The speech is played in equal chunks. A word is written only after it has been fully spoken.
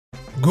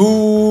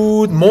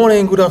Good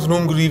morning, good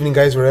afternoon, good evening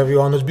guys, wherever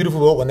you are on this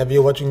beautiful world, whenever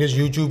you're watching this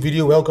YouTube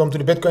video. Welcome to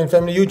the Bitcoin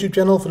Family YouTube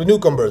channel for the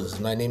newcomers.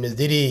 My name is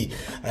Didi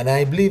and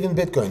I believe in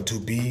Bitcoin, to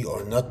be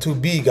or not to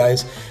be,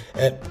 guys.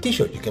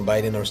 T-shirt, you can buy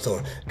it in our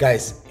store.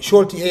 Guys,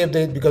 short TA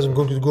update because I'm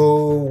going to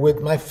go with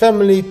my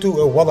family to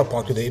a water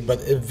park today, but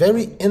a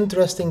very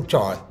interesting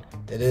chart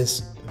that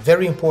is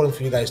very important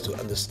for you guys to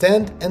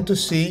understand and to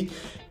see,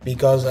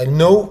 because I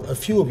know a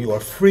few of you are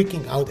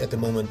freaking out at the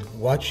moment.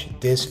 Watch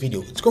this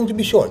video. It's going to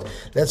be short.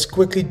 Let's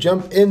quickly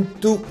jump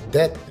into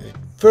that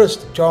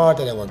first chart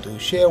that I want to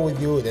share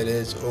with you. That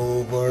is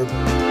over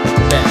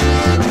there.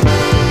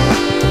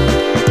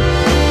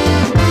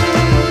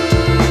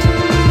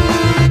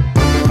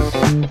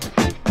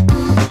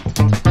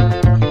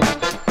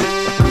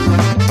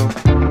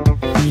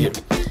 Here,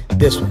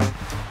 this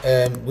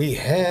one. We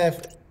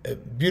have a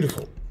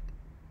beautiful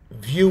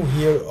view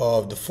here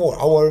of the 4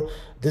 hour.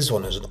 This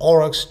one is an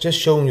Aurochs, just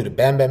showing you the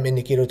Bam Bam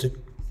indicator to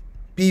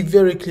be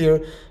very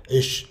clear.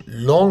 A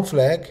long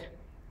flag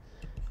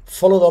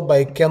followed up by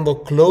a candle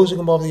closing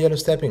above the yellow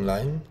stepping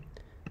line,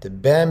 the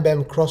Bam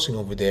Bam crossing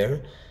over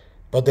there,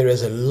 but there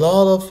is a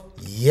lot of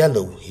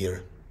yellow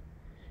here.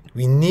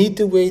 We need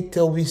to wait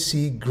till we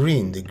see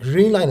green. The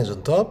green line is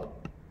on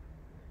top,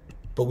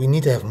 but we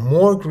need to have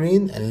more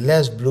green and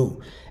less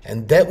blue,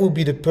 and that will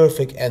be the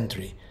perfect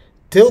entry.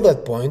 Till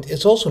that point,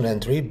 it's also an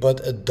entry,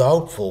 but a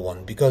doubtful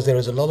one, because there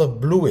is a lot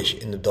of bluish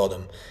in the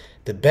bottom.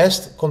 The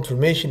best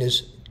confirmation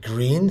is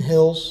green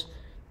hills,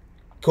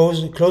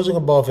 closing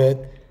above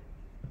it,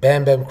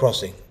 Bam Bam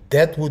crossing.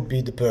 That would be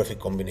the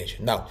perfect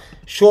combination. Now,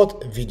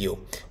 short video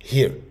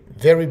here,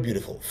 very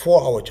beautiful,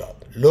 4 hour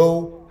chart,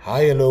 low,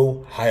 higher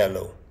low, higher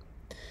low.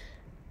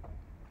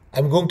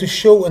 I'm going to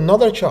show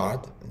another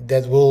chart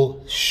that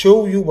will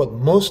show you what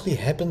mostly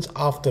happens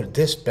after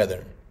this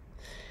pattern.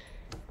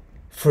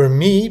 For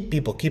me,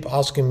 people keep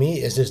asking me,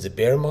 is this the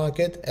bear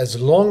market? As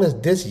long as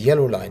this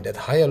yellow line, that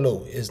higher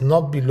low, is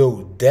not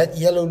below that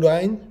yellow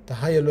line, the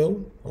higher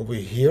low over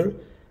here,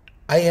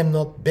 I am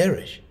not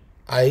bearish.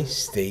 I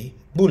stay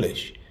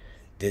bullish.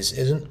 This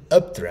is an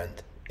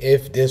uptrend.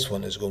 If this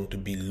one is going to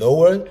be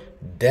lower,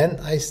 then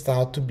I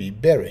start to be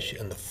bearish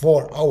in the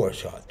 4 hour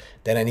chart.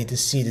 Then I need to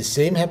see the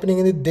same happening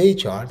in the day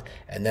chart,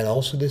 and then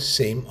also the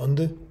same on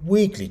the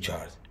weekly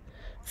chart.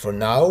 For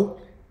now,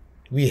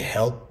 we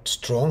held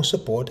strong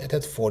support at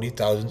that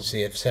 40,000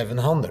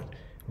 CF700,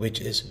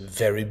 which is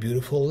very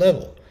beautiful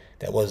level.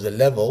 That was the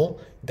level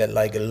that,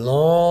 like a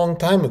long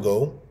time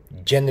ago,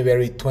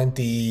 January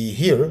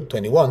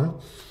 21,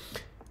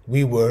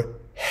 we were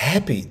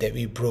happy that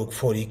we broke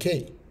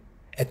 40k.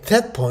 At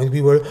that point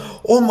we were,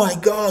 oh my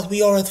god,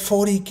 we are at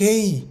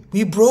 40k,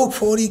 we broke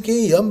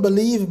 40k,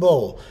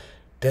 unbelievable.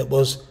 That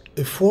was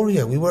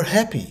euphoria, we were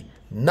happy.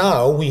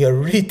 Now we are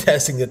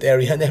retesting that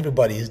area and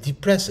everybody is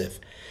depressive.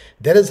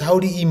 That is how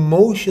the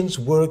emotions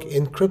work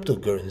in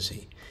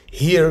cryptocurrency.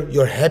 Here,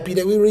 you're happy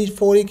that we reached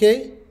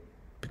 40k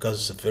because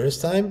it's the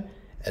first time,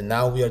 and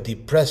now we are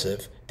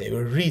depressive that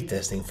we're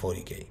retesting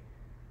 40k.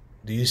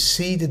 Do you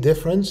see the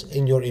difference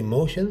in your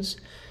emotions?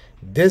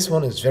 This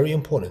one is very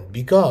important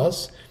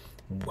because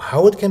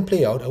how it can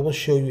play out, I will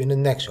show you in the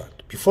next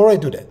chart. Before I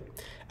do that,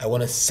 I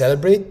want to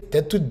celebrate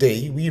that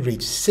today we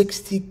reached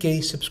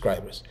 60k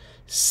subscribers.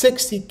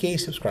 60k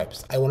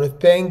subscribers. I want to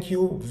thank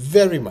you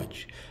very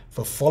much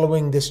for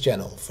following this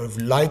channel, for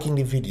liking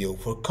the video,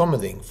 for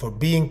commenting, for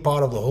being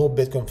part of the whole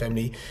Bitcoin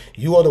family.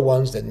 You are the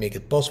ones that make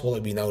it possible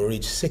that we now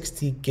reach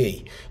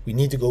 60k. We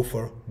need to go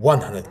for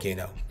 100k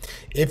now.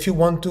 If you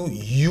want to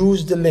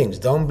use the links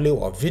down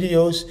below our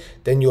videos,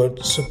 then you're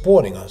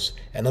supporting us.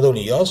 And not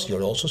only us,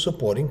 you're also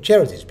supporting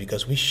charities,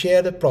 because we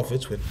share the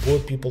profits with poor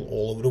people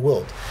all over the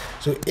world.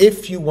 So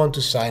if you want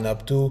to sign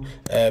up to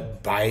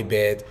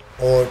Bybit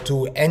or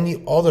to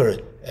any other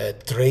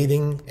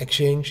trading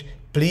exchange,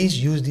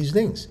 please use these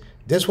links.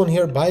 This one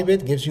here,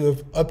 Bybit, gives you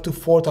up to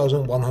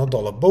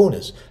 $4,100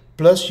 bonus.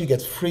 Plus you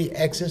get free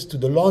access to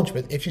the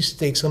launchpad if you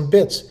stake some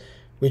bits,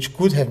 which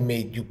could have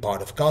made you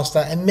part of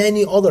Casta and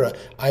many other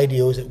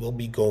IDOs that will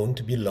be going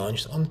to be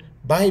launched on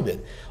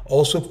Bybit.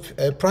 Also,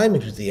 Prime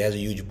Equity has a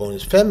huge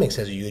bonus. Femix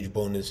has a huge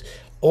bonus.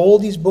 All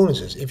these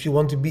bonuses, if you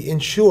want to be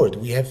insured,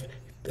 we have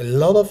a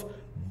lot of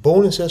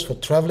bonuses for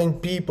traveling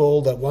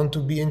people that want to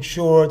be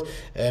insured.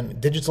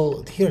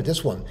 Digital, here,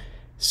 this one.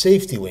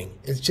 Safety wing.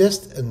 It's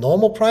just a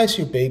normal price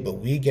you pay, but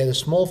we get a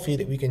small fee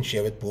that we can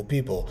share with poor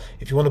people.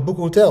 If you want to book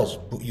hotels,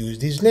 use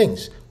these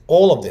links.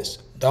 All of this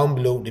down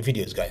below the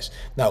videos, guys.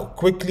 Now,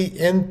 quickly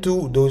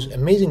into those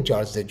amazing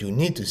charts that you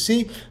need to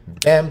see.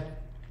 Bam.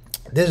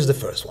 This is the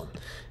first one.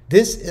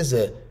 This is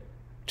a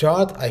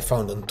chart I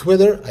found on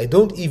Twitter. I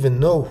don't even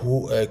know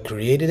who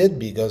created it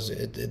because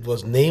it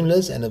was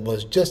nameless and it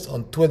was just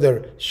on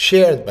Twitter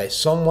shared by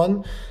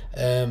someone.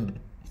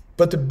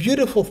 But the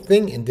beautiful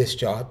thing in this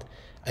chart,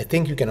 I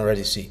think you can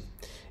already see.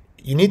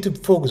 You need to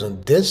focus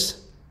on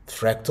this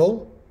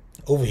fractal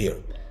over here.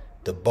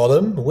 The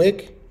bottom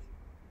wick,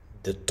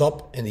 the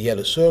top in the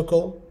yellow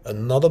circle,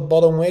 another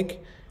bottom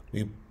wick.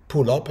 We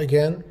pull up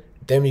again,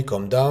 then we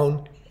come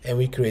down and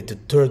we create the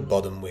third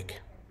bottom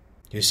wick.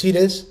 You see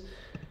this?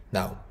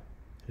 Now,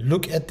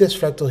 Look at this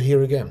fractal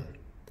here again.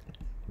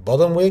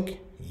 Bottom wick,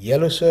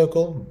 yellow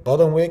circle,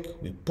 bottom wick,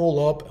 we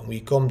pull up and we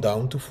come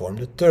down to form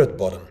the third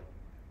bottom.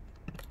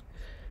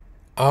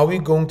 Are we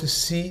going to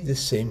see the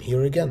same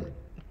here again?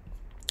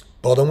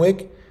 Bottom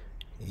wick,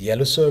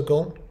 yellow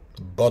circle,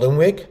 bottom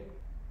wick,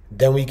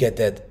 then we get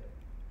that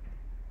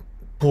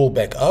pull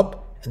back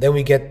up, and then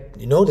we get,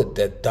 you know,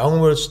 that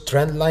downwards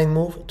trend line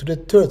move to the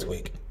third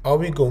wick. Are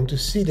we going to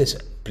see this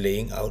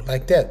playing out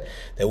like that?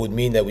 That would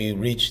mean that we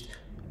reached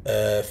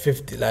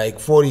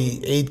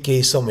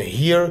 48k somewhere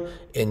here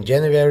in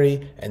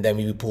January, and then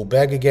we will pull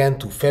back again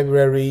to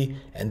February,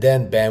 and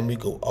then bam, we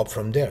go up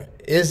from there.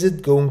 Is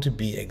it going to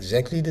be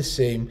exactly the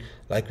same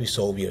like we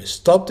saw here?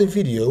 Stop the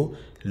video,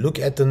 look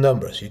at the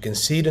numbers. You can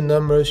see the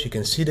numbers, you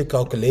can see the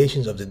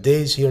calculations of the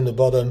days here on the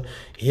bottom.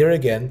 Here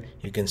again,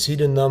 you can see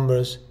the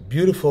numbers,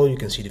 beautiful. You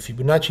can see the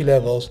Fibonacci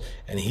levels,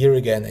 and here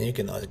again, and you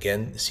can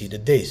again see the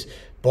days.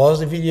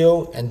 Pause the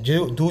video and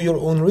do your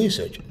own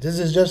research. This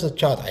is just a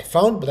chart I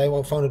found, but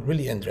I found it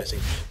really interesting.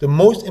 The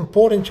most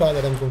important chart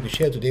that I'm going to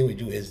share today with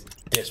you is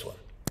this one.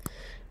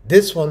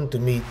 This one to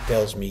me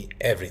tells me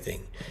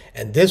everything.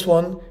 And this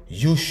one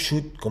you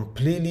should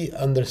completely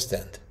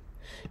understand.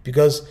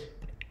 Because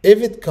if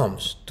it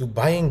comes to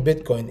buying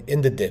Bitcoin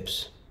in the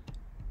dips,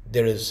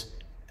 there is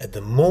at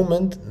the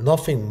moment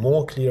nothing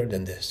more clear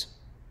than this.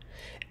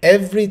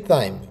 Every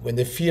time when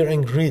the fear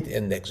and greed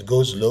index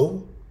goes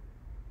low,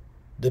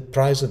 the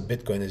price of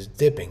Bitcoin is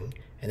dipping,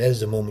 and that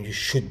is the moment you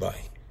should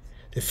buy.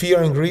 The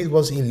fear and greed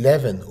was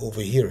 11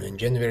 over here in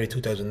January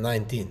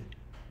 2019.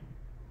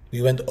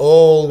 We went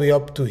all the way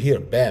up to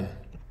here, bam,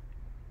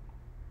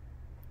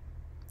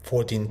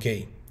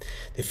 14k.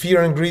 The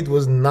fear and greed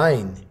was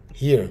 9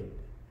 here.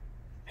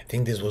 I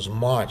think this was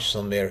March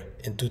somewhere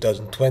in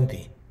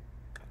 2020.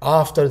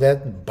 After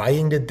that,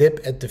 buying the dip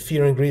at the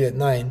fear and greed at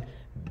 9,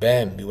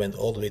 bam, we went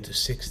all the way to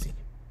 60.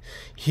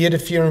 Here the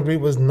fear and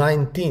greed was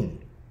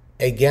 19.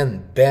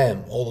 Again,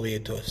 bam, all the way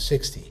to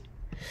 60.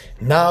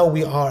 Now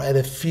we are at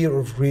a fear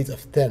of greed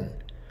of 10.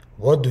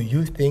 What do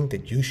you think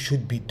that you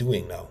should be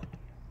doing now?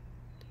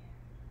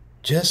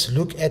 Just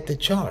look at the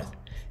chart.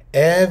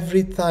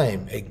 Every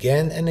time,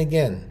 again and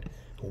again,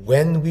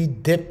 when we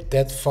dip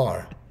that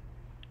far,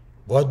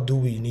 what do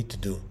we need to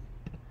do?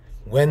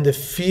 When the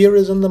fear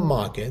is on the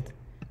market,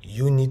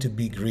 you need to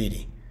be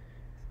greedy.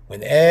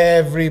 When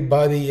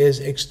everybody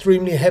is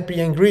extremely happy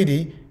and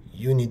greedy,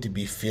 you need to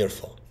be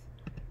fearful.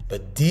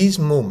 But these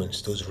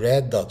moments, those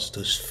red dots,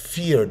 those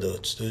fear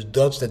dots, those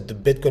dots that the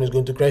Bitcoin is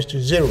going to crash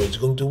to zero, it's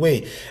going to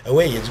away,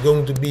 it's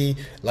going to be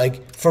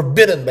like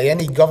forbidden by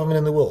any government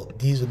in the world.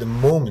 These are the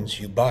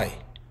moments you buy.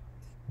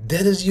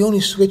 That is the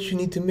only switch you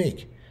need to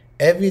make.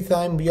 Every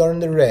time we are in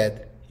the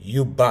red,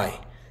 you buy.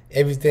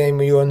 Every time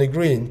you are in the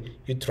green,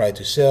 you try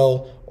to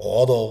sell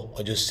or hodl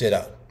or just sit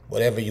out,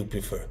 whatever you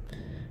prefer.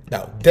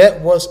 Now,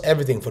 that was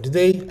everything for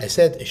today. I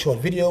said a short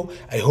video.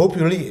 I hope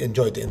you really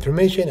enjoyed the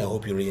information. I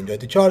hope you really enjoyed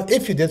the chart.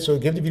 If you did so,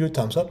 give the video a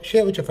thumbs up,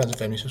 share with your friends and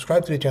family,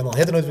 subscribe to the channel,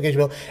 hit the notification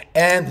bell,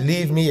 and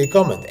leave me a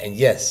comment. And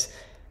yes,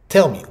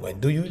 tell me,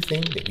 when do you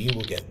think that we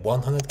will get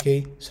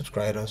 100k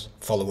subscribers,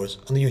 followers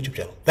on the YouTube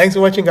channel? Thanks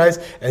for watching, guys,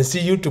 and see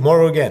you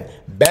tomorrow again.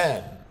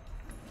 Bam!